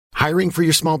Hiring for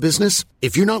your small business?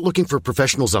 If you're not looking for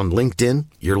professionals on LinkedIn,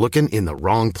 you're looking in the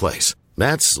wrong place.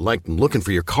 That's like looking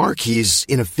for your car keys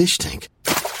in a fish tank.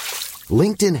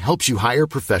 LinkedIn helps you hire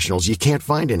professionals you can't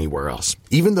find anywhere else,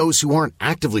 even those who aren't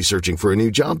actively searching for a new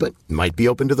job but might be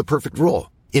open to the perfect role.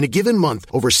 In a given month,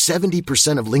 over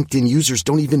 70% of LinkedIn users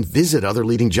don't even visit other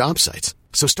leading job sites.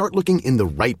 So start looking in the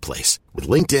right place. With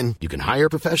LinkedIn, you can hire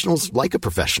professionals like a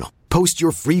professional. Post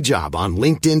your free job on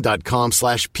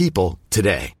linkedin.com/people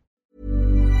today.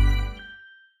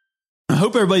 I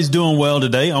hope everybody's doing well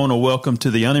today. I want to welcome to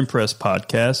the Unimpressed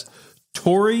podcast,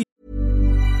 Tori.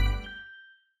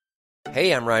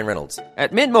 Hey, I'm Ryan Reynolds.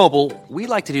 At Mint Mobile, we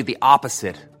like to do the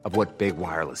opposite of what Big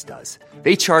Wireless does.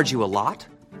 They charge you a lot.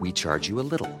 We charge you a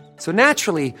little. So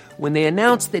naturally, when they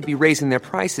announced they'd be raising their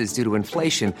prices due to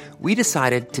inflation, we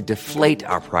decided to deflate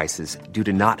our prices due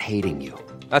to not hating you.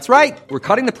 That's right. We're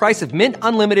cutting the price of Mint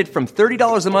Unlimited from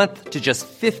 $30 a month to just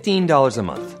 $15 a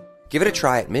month. Give it a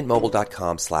try at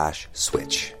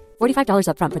mintmobile.com/switch. $45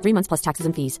 up front for 3 months plus taxes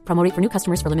and fees. Promo rate for new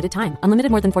customers for limited time.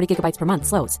 Unlimited more than 40 gigabytes per month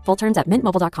slows. Full terms at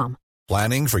mintmobile.com.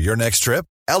 Planning for your next trip?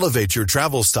 Elevate your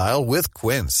travel style with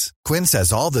Quince. Quince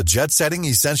has all the jet-setting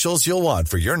essentials you'll want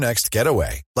for your next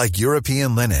getaway, like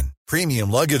European linen,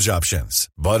 premium luggage options,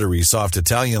 buttery soft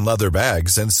Italian leather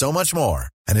bags, and so much more.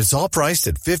 And it's all priced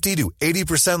at 50 to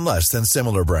 80% less than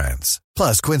similar brands.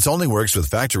 Plus, Quince only works with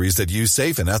factories that use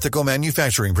safe and ethical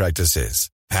manufacturing practices.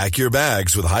 Pack your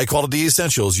bags with high-quality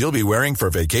essentials you'll be wearing for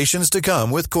vacations to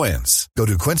come with Quince. Go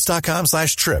to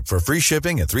quince.com/trip for free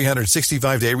shipping and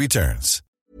 365-day returns.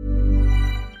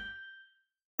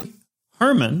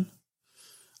 Herman,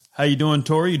 how you doing,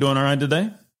 Tori? You doing all right today?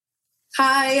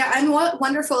 Hi, I'm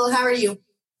wonderful. How are you?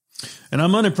 And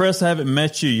I'm unimpressed. I haven't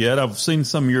met you yet. I've seen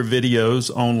some of your videos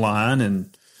online,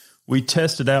 and we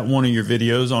tested out one of your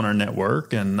videos on our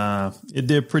network, and it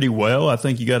did pretty well. I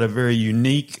think you got a very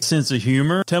unique sense of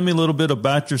humor. Tell me a little bit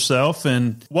about yourself,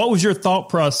 and what was your thought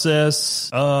process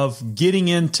of getting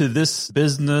into this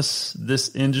business,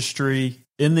 this industry,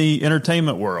 in the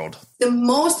entertainment world? The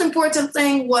most important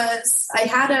thing was I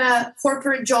had a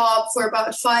corporate job for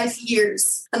about 5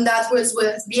 years, and that was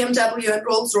with BMW and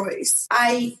Rolls-Royce.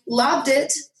 I loved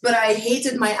it, but I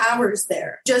hated my hours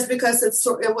there just because it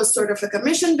was sort of a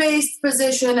commission-based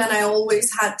position, and I always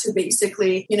had to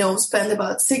basically, spend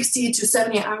about 60 to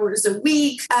 70 hours a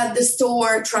week at the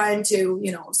store trying to,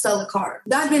 sell a car.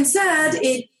 That being said,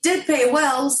 it did pay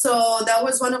well, so that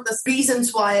was one of the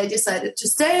reasons why I decided to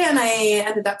stay, and I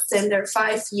ended up staying there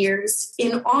 5 years.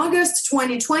 In August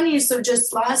 2020, so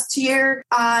just last year,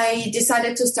 I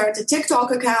decided to start a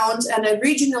TikTok account, and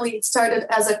originally it started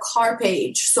as a car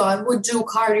page, so I would do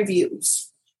car reviews.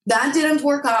 That didn't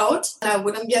work out, and I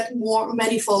wouldn't get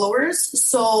many followers.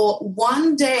 So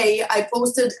one day I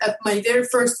posted, my very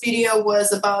first video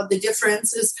was about the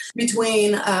differences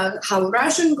between how a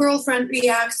Russian girlfriend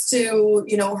reacts to,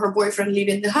 her boyfriend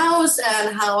leaving the house,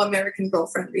 and how American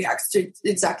girlfriend reacts to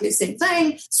exactly the same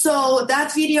thing. So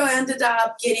that video ended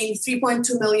up getting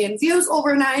 3.2 million views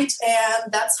overnight,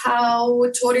 and that's how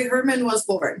Tori Herman was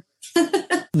born.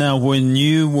 Now, when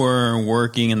you were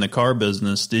working in the car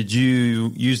business, did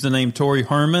you use the name Tori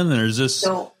Herman, or is this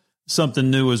something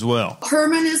new as well?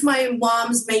 Herman is my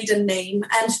mom's maiden name,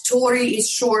 and Tori is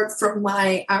short from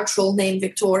my actual name,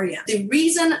 Victoria. The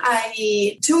reason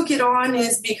I took it on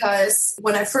is because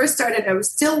when I first started, I was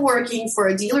still working for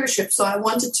a dealership, so I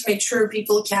wanted to make sure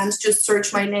people can't just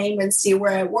search my name and see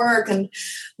where I work and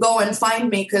go and find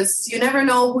me, because you never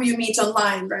know who you meet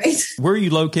online, right? Where are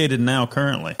you located now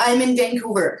currently? I'm in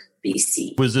Vancouver,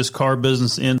 BC. Was this car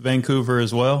business in Vancouver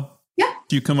as well? Yeah.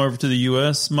 Do you come over to the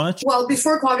U.S. much? Well,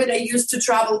 before COVID, I used to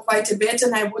travel quite a bit,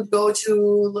 and I would go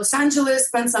to Los Angeles,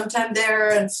 spend some time there,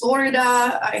 and Florida.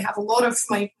 I have a lot of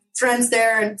my friends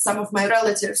there and some of my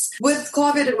relatives. With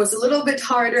COVID, it was a little bit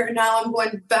harder. Now I'm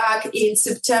going back in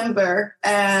September,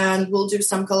 and we'll do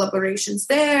some collaborations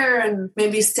there and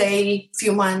maybe stay a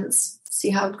few months, see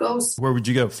how it goes. Where would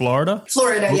you go? Florida?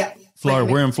 Florida, yeah. Florida.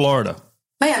 Miami. Where in Florida?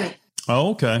 Miami.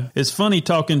 Oh, okay. It's funny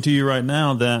talking to you right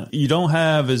now that you don't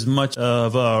have as much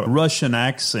of a Russian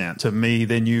accent to me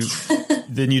than you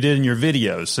did in your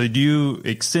videos. So do you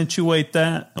accentuate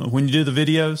that when you do the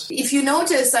videos? If you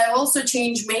notice, I also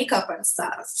change makeup and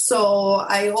stuff. So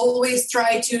I always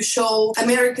try to show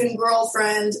American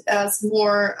girlfriend as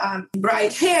more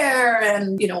bright hair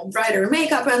and, brighter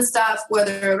makeup and stuff,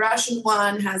 whether a Russian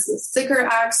one has a thicker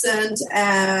accent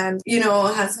and,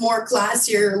 has more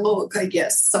classier look, I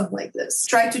guess, something like this.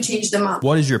 Try to change them up.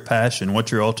 What is your passion?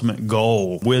 What's your ultimate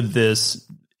goal with this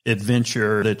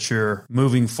adventure that you're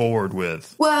moving forward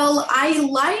with? Well, I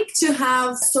like to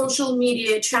have social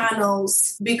media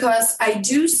channels because I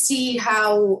do see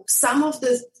how some of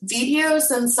the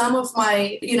videos and some of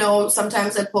my,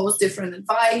 sometimes I post different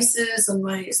advices on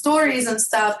my stories and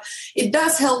stuff. It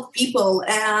does help people.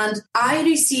 And I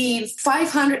receive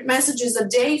 500 messages a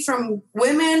day from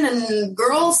women and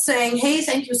girls saying, hey,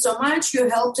 thank you so much. You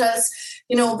helped us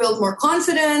build more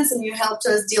confidence, and you helped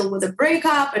us deal with a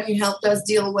breakup, and you helped us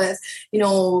deal with,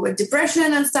 with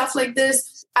depression and stuff like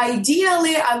this.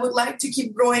 Ideally, I would like to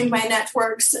keep growing my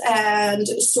networks and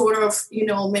sort of,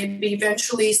 maybe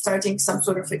eventually starting some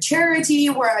sort of a charity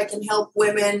where I can help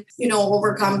women,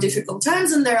 overcome difficult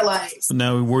times in their lives.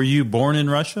 Now, were you born in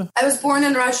Russia? I was born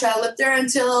in Russia. I lived there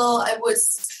until I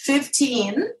was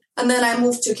 15. And then I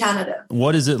moved to Canada.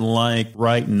 What is it like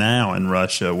right now in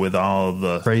Russia with all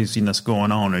the craziness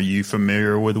going on? Are you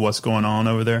familiar with what's going on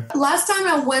over there? Last time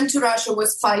I went to Russia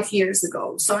was 5 years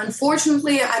ago. So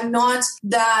unfortunately, I'm not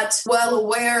that well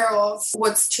aware of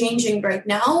what's changing right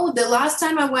now. The last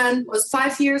time I went was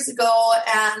 5 years ago,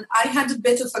 and I had a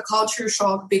bit of a culture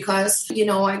shock because,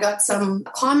 I got some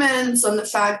comments on the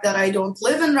fact that I don't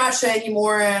live in Russia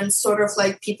anymore, and sort of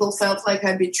like people felt like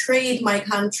I betrayed my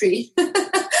country.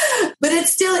 But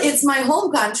it's my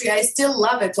home country. I still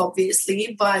love it,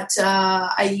 obviously. But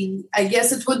I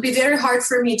guess it would be very hard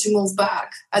for me to move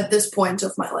back at this point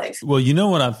of my life. Well, you know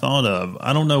what I thought of?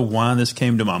 I don't know why this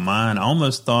came to my mind. I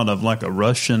almost thought of like a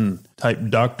Russian type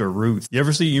Dr. Ruth.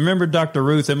 You remember Dr.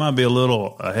 Ruth? It might be a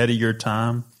little ahead of your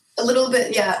time. A little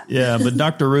bit, yeah. Yeah, but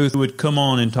Dr. Ruth would come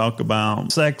on and talk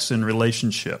about sex and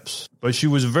relationships. But she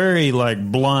was very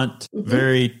blunt,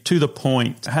 very to the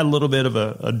point, had a little bit of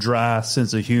a dry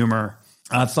sense of humor.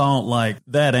 I thought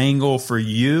that angle for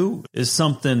you is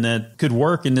something that could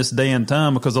work in this day and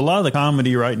time, because a lot of the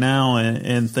comedy right now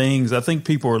and things, I think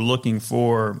people are looking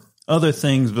for other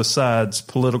things besides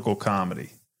political comedy.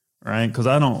 Right? Because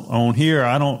I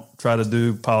don't try to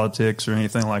do politics or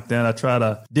anything like that. I try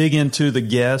to dig into the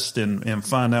guest and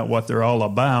find out what they're all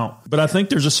about. But I think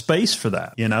there's a space for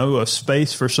that, a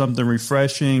space for something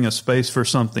refreshing, a space for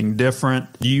something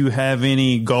different. Do you have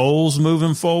any goals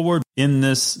moving forward in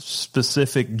this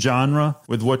specific genre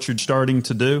with what you're starting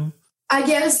to do? I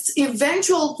guess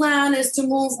eventual plan is to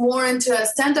move more into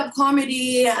stand-up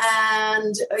comedy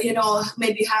and,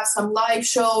 maybe have some live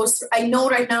shows. I know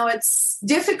right now it's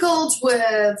difficult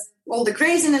with all the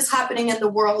craziness happening in the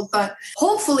world, but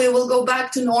hopefully we'll go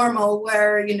back to normal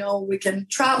where, we can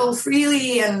travel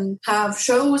freely and have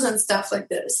shows and stuff like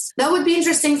this. That would be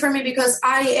interesting for me because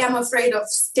I am afraid of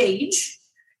stage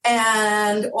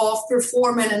and of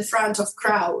performing in front of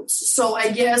crowds. So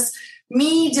I guess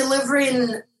me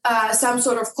delivering some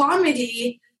sort of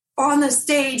comedy on the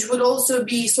stage would also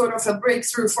be sort of a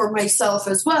breakthrough for myself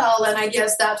as well. And I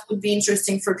guess that would be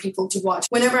interesting for people to watch.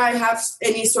 Whenever I have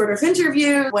any sort of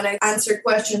interview, when I answer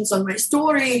questions on my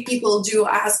story, people do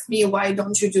ask me, why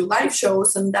don't you do live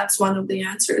shows? And that's one of the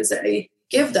answers I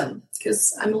give them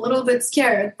because I'm a little bit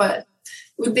scared, but it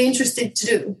would be interesting to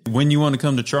do. When you want to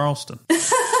come to Charleston?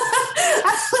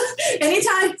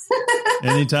 Anytime.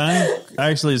 Anytime?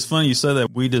 Actually, it's funny you say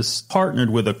that. We just partnered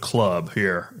with a club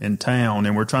here in town,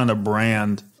 and we're trying to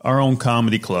brand our own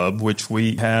comedy club, which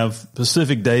we have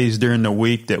specific days during the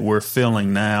week that we're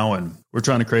filling now. And we're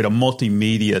trying to create a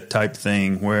multimedia type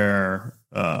thing where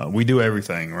we do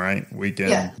everything, right? We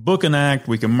can book an act,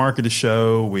 we can market a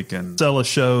show, we can sell a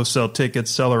show, sell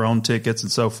tickets, sell our own tickets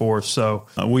and so forth. So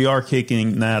we are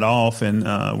kicking that off, and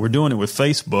we're doing it with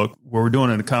Facebook, where we're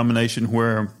doing it in a combination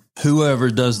where whoever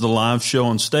does the live show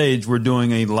on stage, we're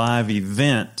doing a live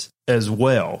event as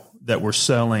well that we're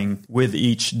selling with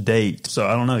each date. So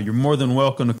I don't know. You're more than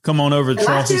welcome to come on over to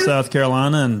Charleston, South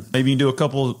Carolina, and maybe you can do a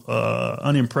couple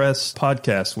Unimpressed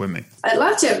podcasts with me. I'd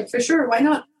love to, for sure. Why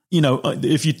not?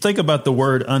 If you think about the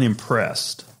word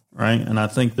unimpressed, right? And I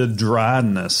think the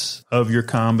dryness of your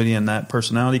comedy and that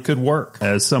personality could work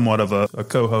as somewhat of a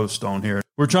co-host on here.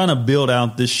 We're trying to build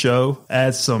out this show,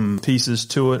 add some pieces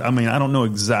to it. I mean, I don't know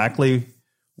exactly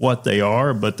what they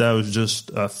are, but that was just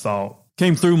a thought.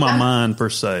 Came through my mind per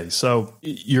se. So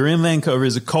you're in Vancouver.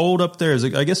 Is it cold up there?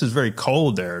 I guess it's very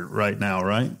cold there right now,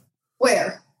 right?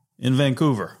 Where? In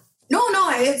Vancouver. No,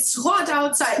 it's hot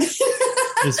outside.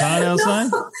 It's hot outside?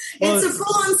 No, it's a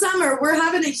full-on summer. We're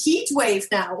having a heat wave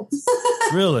now.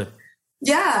 Really?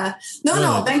 Yeah.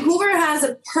 No. Vancouver has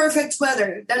a perfect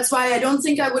weather. That's why I don't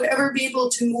think I would ever be able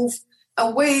to move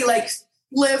away,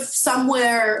 live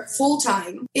somewhere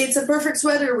full-time. It's a perfect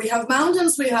weather. We have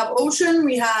mountains, we have ocean,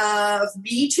 we have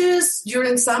beaches.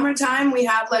 During summertime, we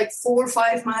have 4 or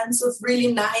 5 months of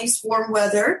really nice warm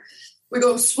weather. We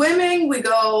go swimming, we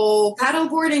go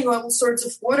paddleboarding, all sorts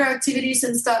of water activities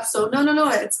and stuff. So no,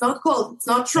 it's not cold. It's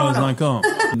not Toronto. Sounds like home.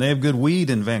 And they have good weed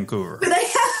in Vancouver.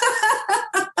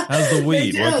 How's the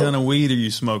weed? What kind of weed are you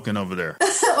smoking over there?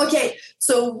 Okay,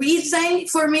 so weed thing,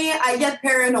 for me, I get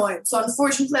paranoid. So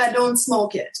unfortunately, I don't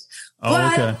smoke it. Oh,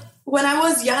 but okay. when I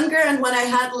was younger and when I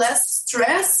had less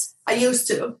stress, I used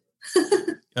to.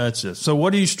 Gotcha. So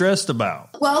what are you stressed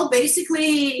about? Well,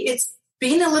 basically, it's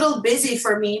been a little busy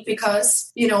for me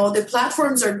because, the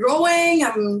platforms are growing.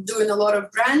 I'm doing a lot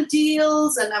of brand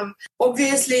deals and I'm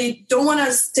obviously don't want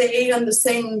to stay on the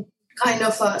same kind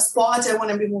of spot. I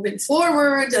want to be moving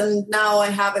forward. And now I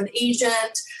have an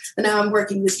agent and now I'm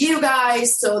working with you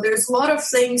guys. So there's a lot of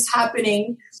things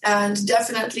happening. And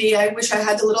definitely, I wish I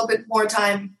had a little bit more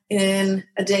time in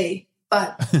a day.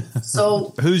 But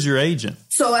so who's your agent?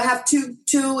 So I have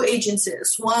two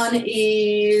agencies. One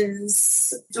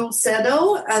is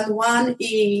Dulcedo and one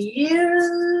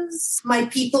is My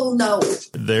People Know.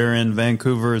 They're in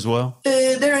Vancouver as well?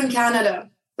 They're in Canada.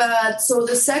 But so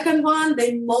the second one,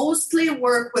 they mostly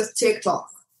work with TikTok.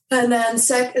 And then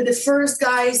the first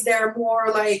guys, they're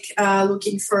more like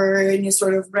looking for any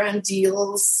sort of brand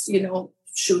deals,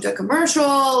 shoot a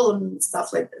commercial and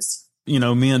stuff like this.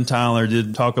 Me and Tyler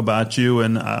did talk about you.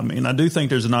 And I do think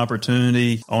there's an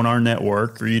opportunity on our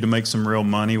network for you to make some real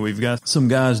money. We've got some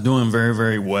guys doing very,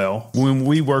 very well. When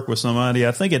we work with somebody,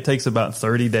 I think it takes about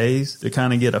 30 days to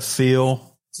kind of get a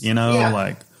feel,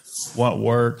 like what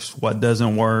works, what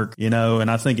doesn't work, and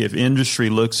I think if industry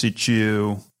looks at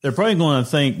you, they're probably going to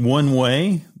think one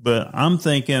way, but I'm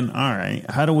thinking, all right,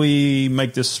 how do we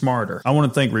make this smarter? I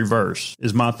want to think reverse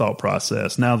is my thought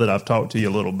process now that I've talked to you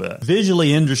a little bit.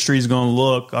 Visually, industry is going to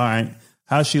look, all right,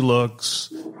 how she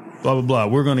looks, blah, blah, blah.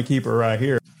 We're going to keep her right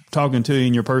here. Talking to you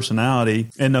in your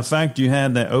personality and the fact you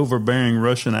had that overbearing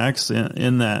Russian accent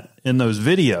in those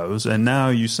videos, and now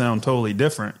you sound totally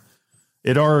different.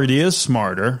 It already is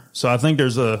smarter. So I think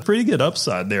there's a pretty good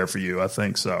upside there for you. I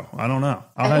think so. I don't know.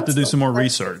 I'll have to do some more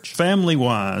research. Family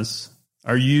wise,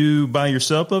 are you by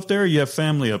yourself up there or you have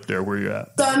family up there where you're at?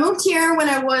 So I moved here when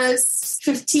I was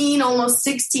 15, almost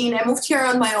 16. I moved here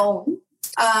on my own.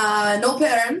 No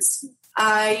parents.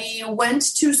 I went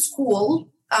to school.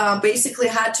 Basically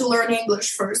had to learn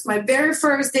English first. My very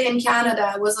first day in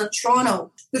Canada was in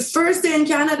Toronto. The first day in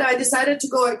Canada, I decided to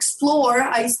go explore.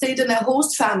 I stayed in a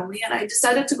host family and I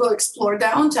decided to go explore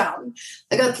downtown.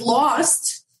 I got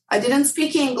lost. I didn't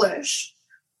speak English.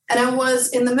 And I was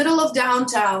in the middle of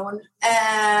downtown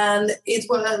and it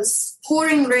was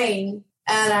pouring rain.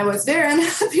 And I was very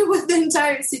unhappy with the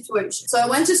entire situation. So I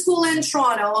went to school in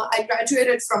Toronto. I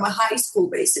graduated from a high school,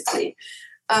 basically.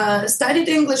 Studied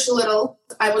English a little.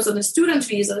 I was on a student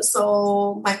visa,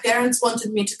 so my parents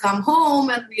wanted me to come home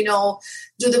and,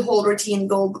 do the whole routine,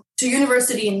 go to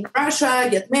university in Russia,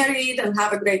 get married, and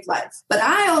have a great life. But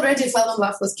I already fell in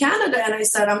love with Canada, and I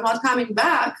said, I'm not coming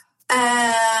back.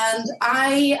 And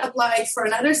I applied for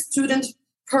another student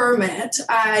permit.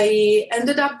 I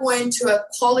ended up going to a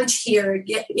college here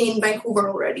in Vancouver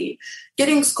already,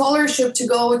 getting scholarship to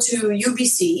go to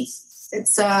UBC.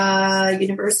 It's a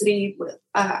university.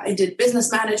 I did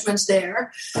business management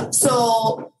there.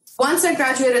 So once I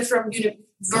graduated from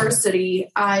university,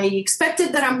 I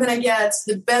expected that I'm going to get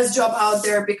the best job out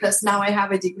there because now I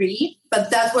have a degree.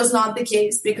 But that was not the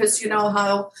case because you know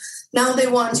how now they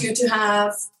want you to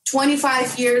have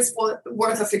 25 years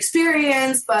worth of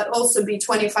experience, but also be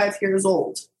 25 years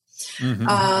old.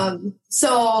 Mm-hmm.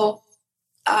 So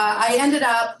I ended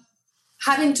up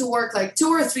having to work like 2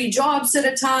 or 3 jobs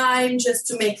at a time just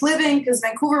to make living because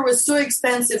Vancouver was so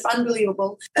expensive,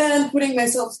 unbelievable. And putting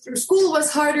myself through school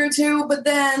was harder too. But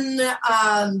then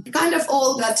kind of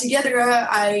all got together.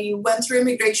 I went through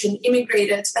immigration,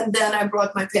 immigrated, and then I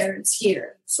brought my parents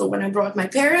here. So when I brought my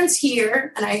parents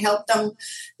here and I helped them,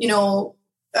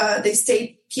 they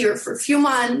stayed here for a few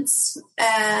months.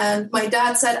 And my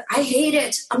dad said, I hate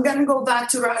it. I'm going to go back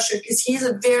to Russia because he's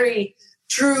a very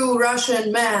true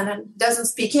Russian man and doesn't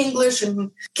speak English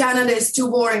and Canada is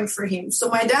too boring for him. So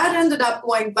my dad ended up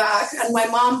going back and my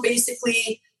mom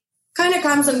basically kind of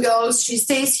comes and goes. She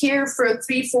stays here for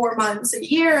 3-4 months a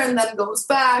year and then goes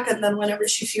back. And then whenever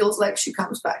she feels like she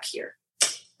comes back here.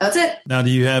 That's it. Now, do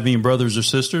you have any brothers or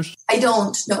sisters? I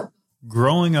don't, no.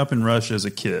 Growing up in Russia as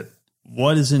a kid,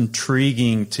 what is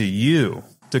intriguing to you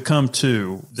to come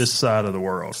to this side of the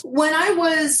world? When I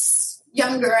was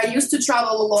younger, I used to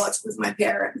travel a lot with my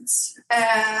parents.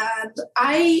 And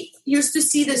I used to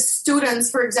see the students,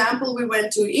 for example, we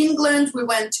went to England, we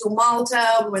went to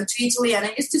Malta, we went to Italy, and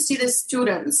I used to see the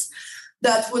students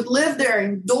that would live there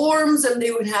in dorms, and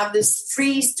they would have this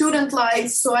free student life.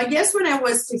 So I guess when I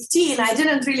was 15, I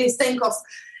didn't really think of,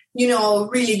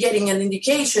 really getting an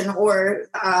education or,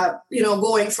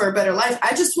 going for a better life.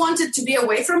 I just wanted to be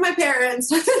away from my parents,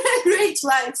 with a great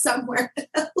life somewhere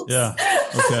else. Yeah.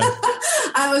 Okay.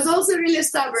 I was also really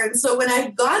stubborn. So when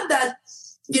I got that,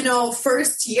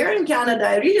 first year in Canada,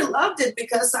 I really loved it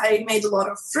because I made a lot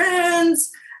of friends.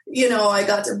 I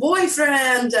got a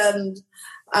boyfriend, and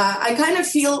I kind of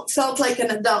felt like an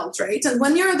adult, right? And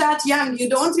when you're that young, you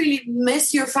don't really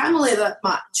miss your family that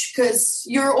much because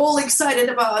you're all excited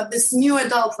about this new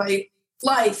adult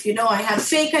life. I had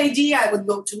fake ID. I would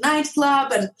go to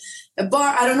nightclub and a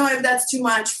bar. I don't know if that's too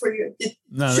much for you.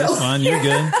 No, that's fine. You're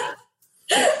good.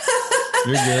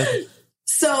 You're good.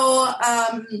 So,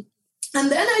 and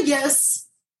then I guess,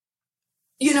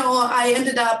 I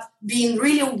ended up being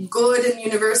really good in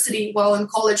university, in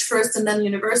college first and then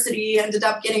university, ended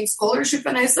up getting scholarship.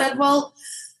 And I said, well,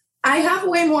 I have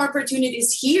way more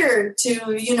opportunities here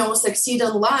to, succeed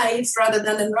in life rather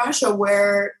than in Russia,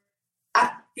 where,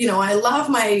 I love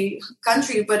my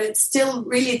country, but it's still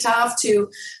really tough to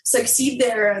succeed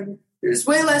there. And there's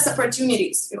way less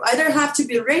opportunities. You either have to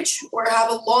be rich or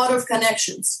have a lot of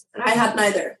connections. And I had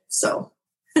neither. So.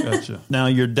 Gotcha. Now,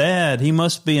 your dad, he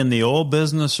must be in the oil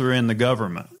business or in the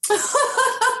government.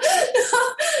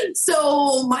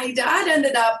 So my dad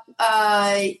ended up,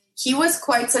 he was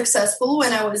quite successful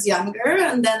when I was younger.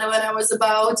 And then when I was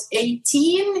about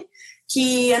 18,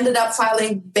 he ended up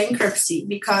filing bankruptcy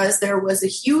because there was a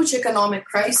huge economic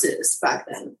crisis back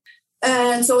then.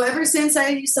 And so ever since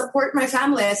I support my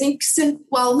family, I think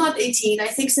not 18, I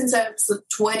think since I was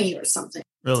 20 or something.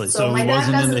 Really? So he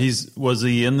wasn't was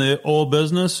he in the oil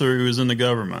business or he was in the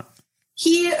government?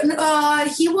 He had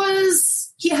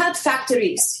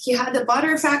factories. He had a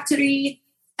butter factory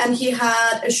and he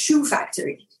had a shoe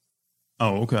factory.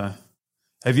 Oh, okay.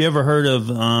 Have you ever heard of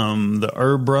the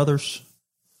Erb brothers?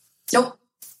 Nope.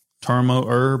 Tarmo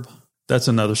Erb? That's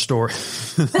another story.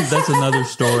 That's another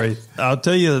story. I'll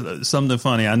tell you something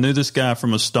funny. I knew this guy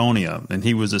from Estonia, and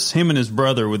him and his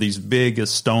brother were these big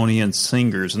Estonian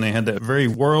singers, and they had that very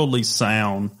worldly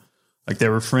sound. Like they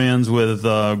were friends with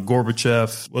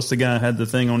Gorbachev. What's the guy who had the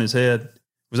thing on his head?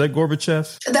 Was that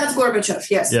Gorbachev? That's Gorbachev,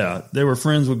 yes. Yeah, they were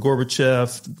friends with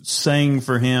Gorbachev, sang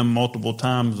for him multiple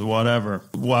times or whatever.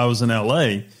 While I was in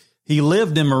L.A., he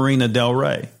lived in Marina del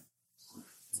Rey.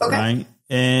 Okay. Right?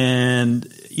 And,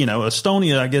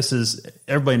 Estonia, I guess, is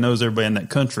everybody knows everybody in that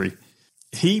country.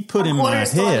 He put in my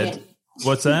head.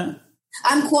 What's that?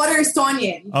 I'm quarter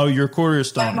Estonian. Oh, you're quarter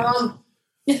Estonian. My mom.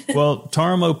 Well,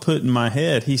 Tarmo put in my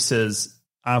head, he says,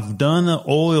 I've done an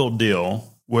oil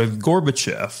deal with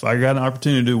Gorbachev. I got an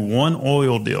opportunity to do one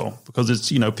oil deal because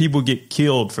it's, people get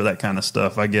killed for that kind of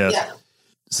stuff, I guess. Yeah.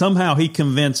 Somehow he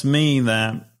convinced me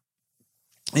that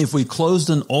if we closed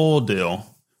an oil deal,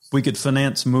 we could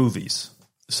finance movies.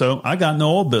 So I got in the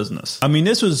oil business. I mean,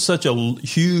 this was such a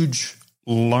huge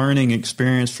learning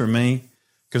experience for me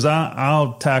because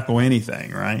I'll tackle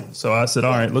anything, right? So I said,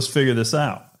 all right, let's figure this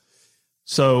out.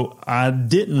 So I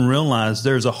didn't realize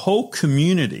there's a whole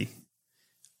community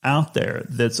out there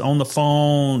that's on the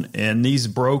phone, and these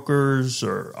brokers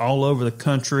are all over the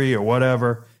country or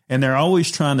whatever, and they're always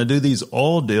trying to do these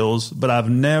oil deals, but I've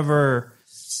never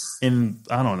in,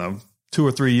 2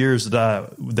 or 3 years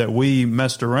that we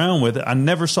messed around with it, I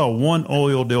never saw one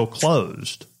oil deal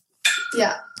closed.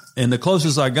 Yeah. And the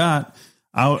closest I got,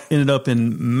 I ended up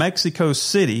in Mexico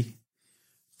City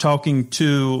talking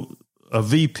to a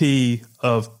VP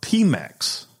of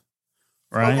Pemex,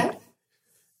 right?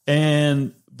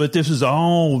 Okay. But this is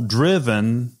all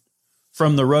driven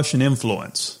from the Russian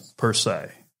influence, per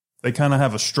se. They kind of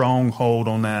have a strong hold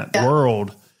on that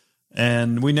world.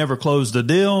 And we never closed a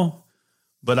deal.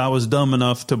 But I was dumb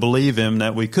enough to believe him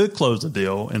that we could close a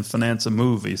deal and finance a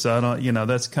movie. So I don't,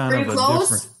 that's kind of a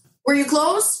different. Were you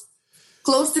close?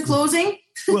 Close to closing?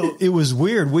 Well, it was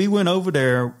weird. We went over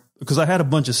there because I had a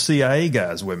bunch of CIA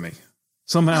guys with me.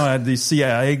 Somehow I had these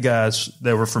CIA guys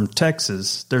that were from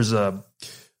Texas. There's a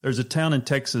town in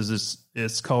Texas.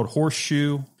 It's called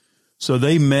Horseshoe. So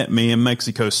they met me in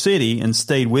Mexico City and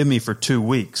stayed with me for 2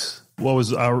 weeks. What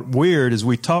was weird is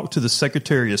we talked to the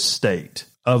Secretary of State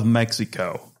of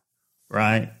Mexico,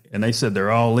 right? And they said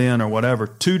they're all in or whatever.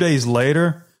 2 days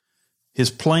later,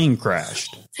 his plane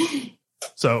crashed.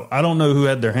 So I don't know who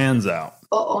had their hands out.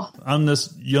 Uh-oh. I'm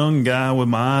this young guy with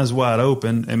my eyes wide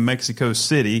open in Mexico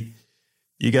City.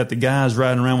 You got the guys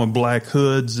riding around with black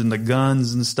hoods and the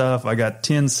guns and stuff. I got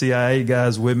 10 CIA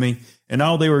guys with me, and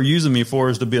all they were using me for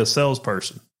is to be a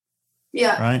salesperson.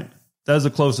 Yeah. Right? That's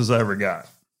the closest I ever got.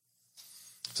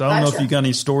 So I don't know if you got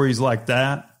any stories like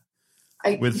that.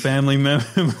 with family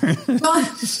members?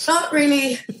 Not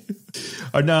really.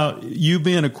 Now, you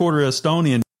being a quarter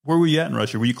Estonian, where were you at in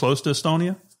Russia? Were you close to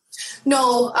Estonia?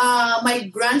 No, my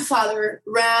grandfather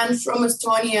ran from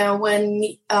Estonia when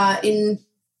in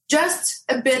just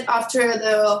a bit after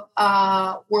the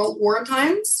World War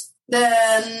times.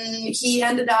 Then he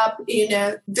ended up in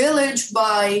a village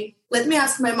by, let me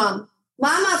ask my mom.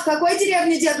 Mama, в какой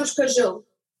деревне дедушка жил?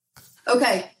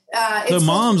 Okay. So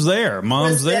mom's there.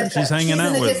 Mom's there. She's hanging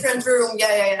out with. In a different room.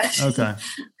 Yeah. Okay.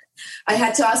 I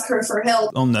had to ask her for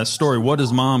help. On that story, what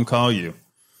does mom call you?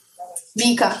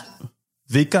 Vika.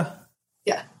 Vika?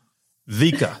 Yeah.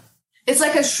 Vika. It's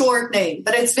like a short name,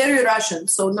 but it's very Russian,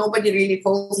 so nobody really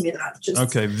calls me that. Just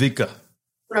okay, Vika.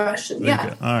 Russian, Vika.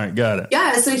 yeah. All right, got it.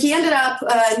 Yeah, so he ended up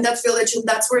in that village, and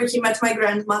that's where he met my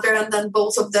grandmother, and then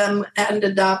both of them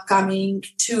ended up coming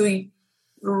to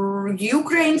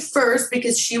Ukraine first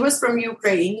because she was from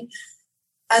Ukraine,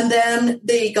 and then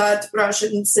they got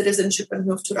Russian citizenship and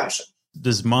moved to Russia.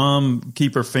 Does mom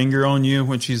keep her finger on you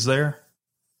when she's there?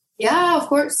 Yeah, of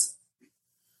course.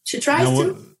 She tries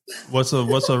to. What's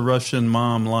a Russian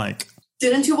mom like?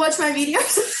 Didn't you watch my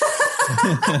videos?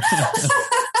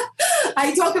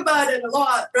 I talk about it a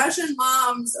lot. Russian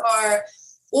moms are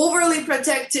overly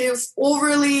protective,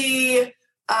 overly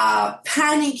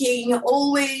panicking,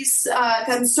 always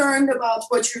concerned about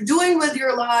what you're doing with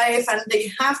your life, and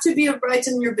they have to be right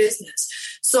in your business.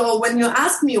 So when you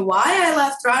ask me why I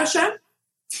left Russia,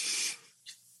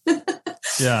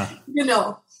 yeah,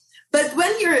 but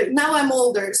now I'm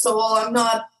older, so I'm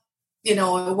not,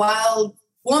 a wild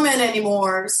woman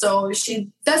anymore. So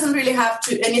she doesn't really have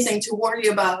anything to worry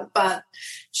about. But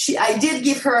I did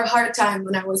give her a hard time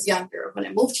when I was younger, when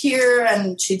I moved here,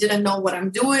 and she didn't know what I'm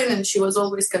doing, and she was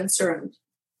always concerned.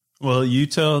 Well, you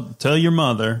tell your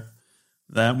mother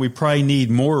that we probably need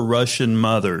more Russian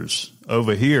mothers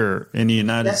over here in the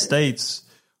United States,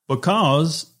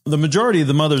 because the majority of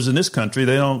the mothers in this country,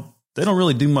 they don't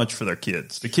really do much for their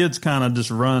kids. The kids kind of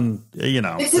just run,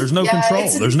 there's no control.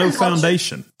 There's no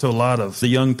foundation to a lot of the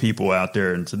young people out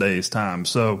there in today's time.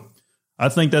 So I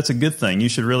think that's a good thing. You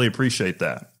should really appreciate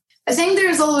that. I think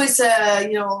there's always a,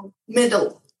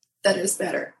 middle that is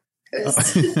better.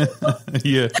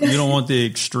 Yeah, you don't want the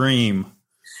extreme.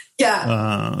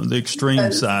 Yeah. The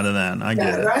extreme side of that. I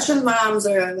get it. Russian moms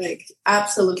are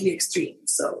absolutely extreme.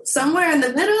 So somewhere in the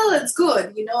middle, it's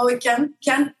good. It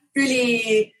can't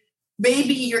really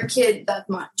baby your kid that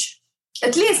much.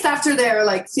 At least after they're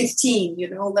 15,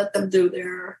 let them do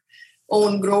their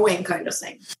own growing kind of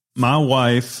thing. My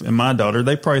wife and my daughter,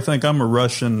 they probably think I'm a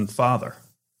Russian father.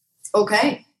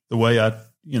 Okay. The way I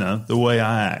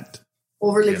act.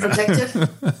 Overly protective.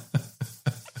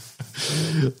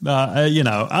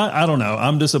 I don't know.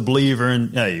 I'm just a believer in,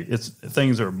 hey,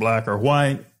 things are black or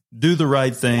white. Do the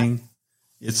right thing.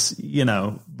 Yeah. It's,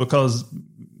 because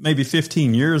maybe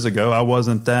 15 years ago, I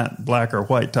wasn't that black or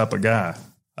white type of guy.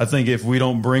 I think if we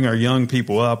don't bring our young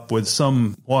people up with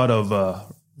somewhat of a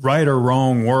right or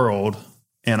wrong world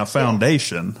and a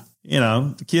foundation,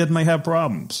 the kid may have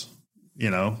problems,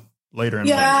 later in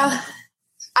life.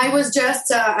 I was just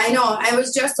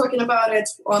talking about it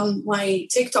on my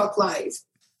TikTok live.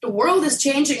 The world is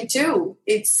changing too.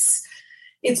 It's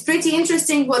pretty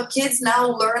interesting what kids now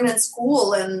learn in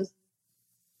school. And,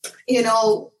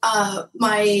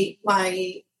 my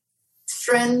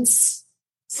friend's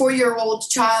 4-year-old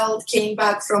child came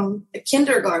back from a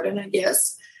kindergarten, I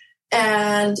guess,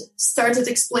 and started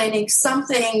explaining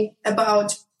something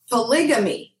about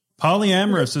polygamy.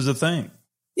 Polyamorous is a thing.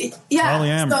 Yeah.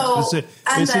 Polyamorous. So,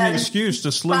 it's an excuse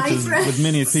to sleep with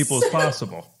many people as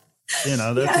possible.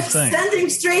 That's the thing. Sending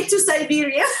straight to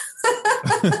Siberia.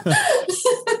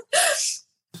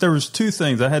 There was two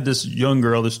things. I had this young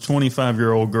girl, this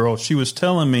 25-year-old girl. She was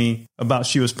telling me about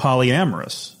she was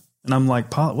polyamorous. And I'm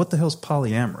like, what the hell's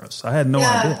polyamorous? I had no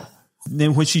idea. And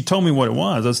then when she told me what it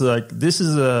was, I was like, this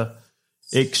is a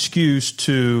excuse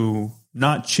to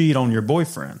not cheat on your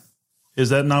boyfriend. Is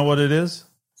that not what it is?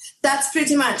 That's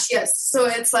pretty much, yes. So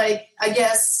it's I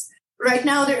guess right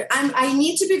now I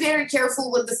need to be very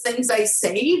careful with the things I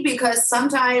say, because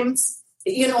sometimes,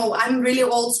 I'm really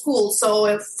old school.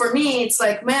 So for me, it's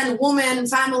man, woman,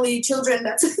 family, children.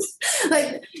 That's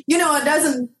it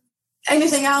doesn't,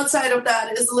 anything outside of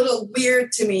that is a little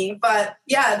weird to me. But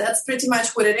yeah, that's pretty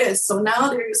much what it is. So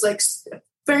now there's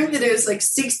apparently there's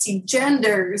 60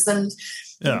 genders and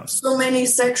so many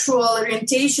sexual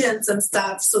orientations and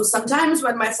stuff. So sometimes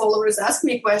when my followers ask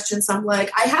me questions, I'm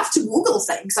like, I have to Google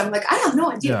things. I'm like, I have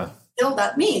no idea what the hell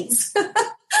that means.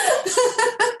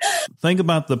 Think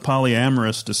about the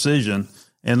polyamorous decision,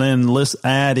 and then let's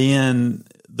add in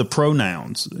the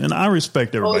pronouns, and I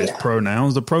respect everybody's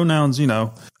pronouns. The pronouns,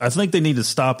 I think they need to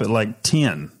stop at like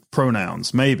 10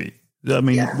 pronouns, maybe. I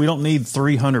mean, we don't need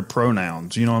 300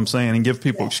 pronouns, you know what I'm saying, and give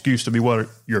people excuse to be what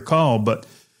you're called. But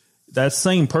that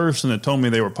same person that told me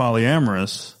they were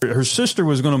polyamorous, her sister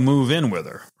was going to move in with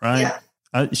her, right?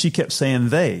 Yeah. She kept saying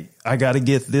they. I got to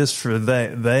get this for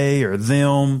they or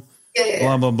them,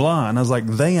 blah, blah, blah. And I was like,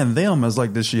 they and them. I was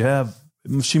like,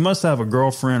 she must have a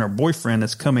girlfriend or boyfriend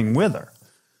that's coming with her.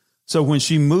 So when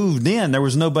she moved in, there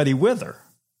was nobody with her.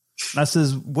 I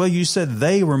says, well, you said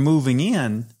they were moving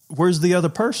in. Where's the other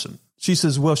person? She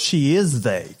says, well, she is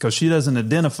they, because she doesn't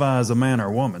identify as a man or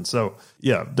a woman. So,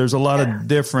 there's a lot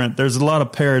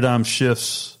of paradigm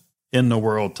shifts in the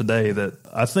world today that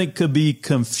I think could be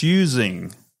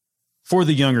confusing for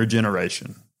the younger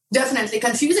generation. Definitely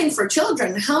confusing for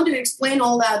children. How do you explain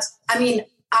all that? I mean,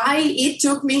 it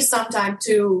took me some time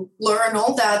to learn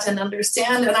all that and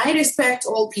understand. And I respect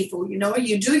all people. You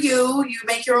do you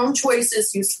make your own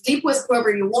choices. You sleep with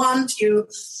whoever you want. You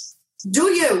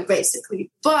do you, basically.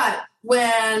 But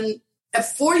when a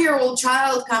 4-year-old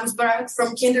child comes back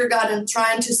from kindergarten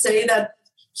trying to say that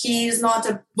he's not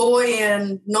a boy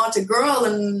and not a girl,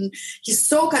 and he's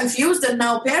so confused that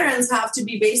now parents have to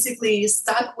be basically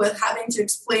stuck with having to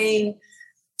explain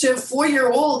to a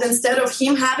 4-year-old, instead of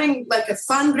him having like a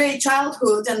fun, great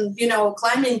childhood and,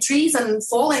 climbing trees and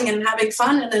falling and having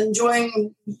fun and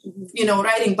enjoying,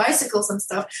 riding bicycles and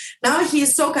stuff. Now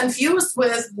he's so confused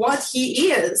with what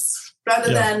he is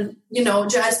rather than,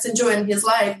 just enjoying his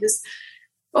life.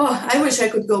 I wish I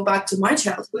could go back to my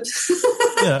childhood.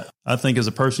 I think as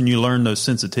a person, you learn those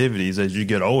sensitivities as you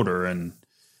get older, and,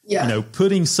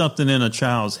 putting something in a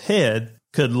child's head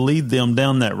could lead them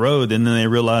down that road, and then they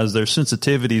realize their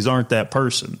sensitivities aren't that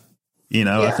person.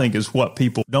 I think is what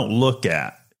people don't look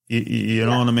at. You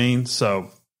know what I mean? So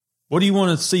what do you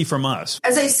want to see from us?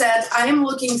 As I said, I am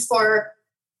looking for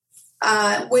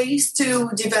ways to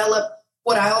develop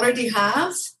what I already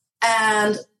have.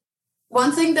 And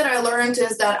one thing that I learned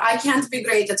is that I can't be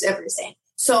great at everything.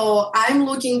 So I'm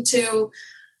looking to,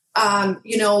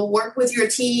 work with your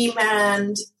team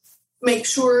and make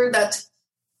sure that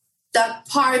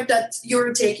part that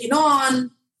you're taking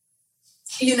on,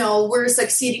 we're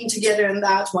succeeding together in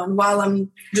that one while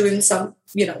I'm doing some,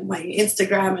 my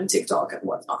Instagram and TikTok and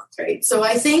whatnot, right? So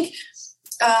I think,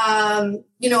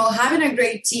 having a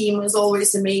great team is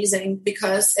always amazing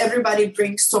because everybody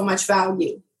brings so much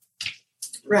value,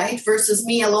 right? Versus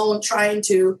me alone trying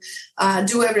to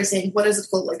do everything. What is it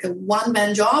called? Like a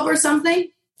one-man job or something?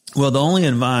 Well, the only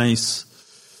advice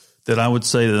that I would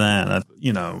say to that,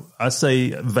 I say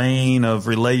vein of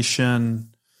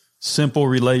simple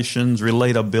relations,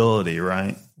 relatability,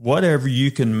 right? Whatever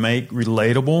you can make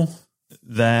relatable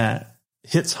that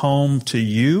hits home to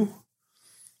you,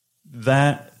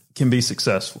 that can be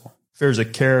successful. If there's a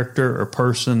character or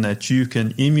person that you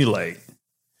can emulate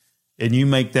and you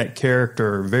make that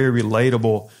character very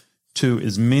relatable to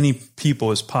as many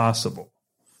people as possible,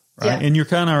 right? Yeah. And you're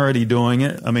kind of already doing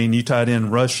it. I mean, you tied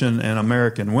in Russian and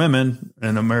American women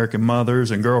and American mothers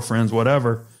and girlfriends,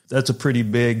 whatever. That's a pretty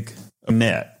big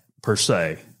net per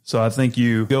se. So I think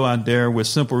you go out there with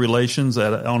simple relations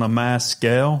on a mass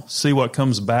scale, see what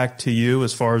comes back to you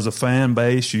as far as a fan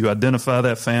base. You identify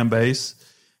that fan base,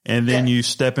 and then you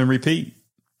step and repeat,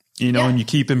 and you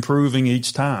keep improving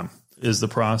each time is the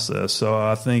process. So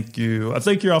I think you're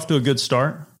off to a good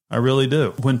start. I really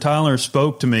do. When Tyler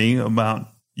spoke to me about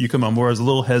you come on board, I was a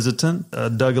little hesitant,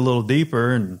 dug a little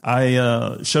deeper, and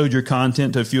I showed your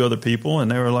content to a few other people, and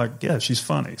they were like, yeah, she's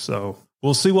funny. So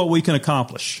we'll see what we can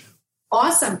accomplish.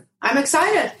 Awesome. I'm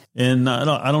excited. And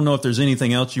I don't know if there's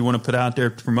anything else you want to put out there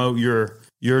to promote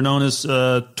you're known as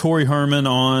Tori Herman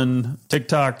on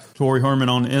TikTok, Tori Herman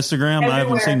on Instagram. Everywhere. I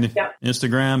haven't seen the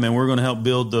Instagram, and we're going to help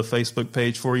build the Facebook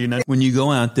page for you. Now, when you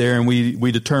go out there and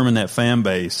we determine that fan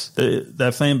base,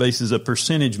 that fan base is a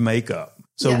percentage makeup.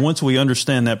 So once we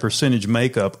understand that percentage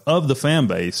makeup of the fan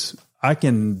base, I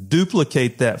can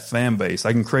duplicate that fan base.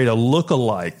 I can create a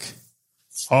lookalike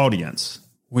audience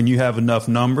when you have enough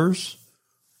numbers,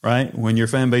 right? When your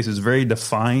fan base is very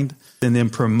defined, and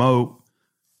then promote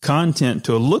content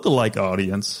to a lookalike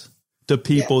audience to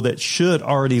people that should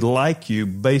already like you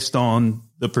based on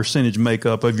the percentage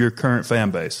makeup of your current fan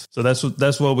base. So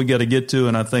that's what we got to get to,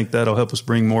 and I think that'll help us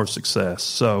bring more success.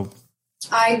 So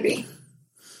I agree.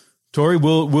 Tori,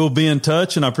 we'll be in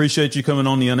touch, and I appreciate you coming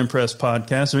on the Unimpressed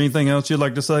podcast. Is there anything else you'd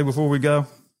like to say before we go?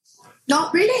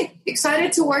 Not really.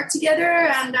 Excited to work together,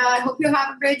 and I hope you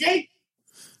have a great day.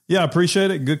 Yeah, I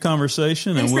appreciate it. Good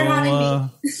conversation. Thanks and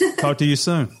we'll talk to you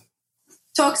soon.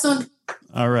 Talk soon.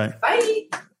 All right. Bye.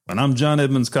 And I'm John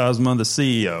Edmonds Cosma, the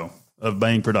CEO of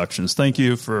Bang Productions. Thank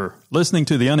you for listening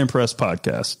to the Unimpressed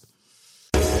podcast.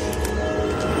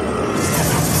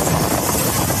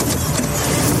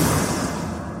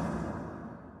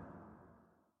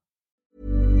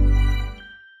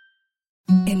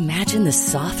 Imagine the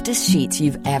softest sheets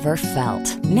you've ever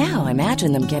felt. Now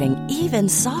imagine them getting even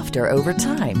softer over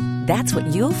time. That's what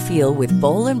you'll feel with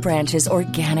Boll & Branch's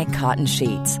organic cotton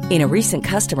sheets. In a recent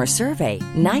customer survey,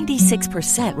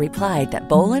 96% replied that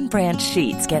Boll & Branch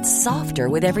sheets get softer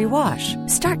with every wash.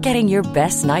 Start getting your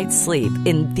best night's sleep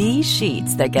in these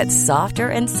sheets that get softer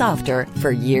and softer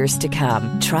for years to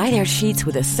come. Try their sheets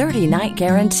with a 30-night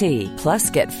guarantee. Plus,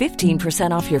 get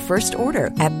 15% off your first order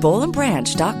at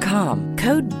bollandbranch.com.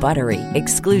 Code BUTTERY.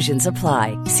 Exclusions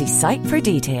apply. See site for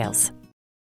details.